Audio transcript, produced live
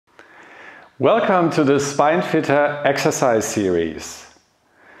Welcome to the SPINEFITTER exercise series.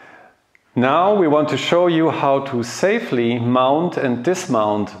 Now we want to show you how to safely mount and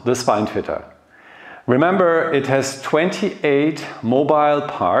dismount the SPINEFITTER. Remember, it has 28 mobile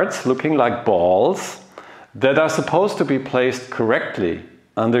parts looking like balls that are supposed to be placed correctly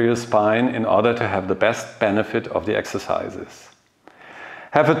under your spine in order to have the best benefit of the exercises.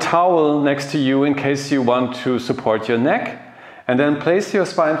 Have a towel next to you in case you want to support your neck, and then place your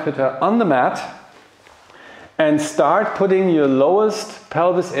SPINEFITTER on the mat and start putting your lowest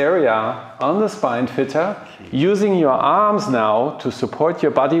pelvis area on the SPINEFITTER, using your arms now to support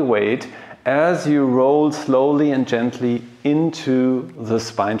your body weight as you roll slowly and gently into the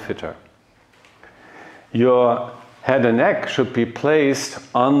SPINEFITTER. Your head and neck should be placed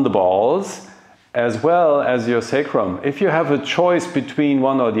on the balls as well as your sacrum. If you have a choice between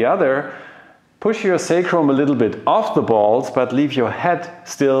one or the other, push your sacrum a little bit off the balls, but leave your head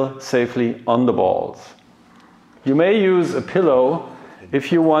still safely on the balls. You may use a pillow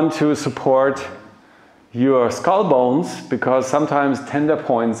if you want to support your skull bones, because sometimes tender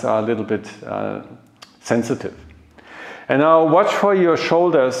points are a little bit sensitive. And now watch for your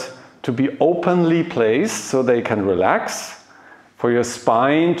shoulders to be openly placed so they can relax, for your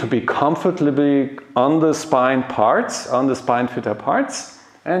spine to be comfortably on the spine parts, on the SPINEFITTER parts,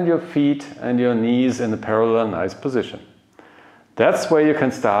 and your feet and your knees in a parallel nice position. That's where you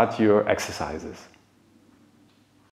can start your exercises.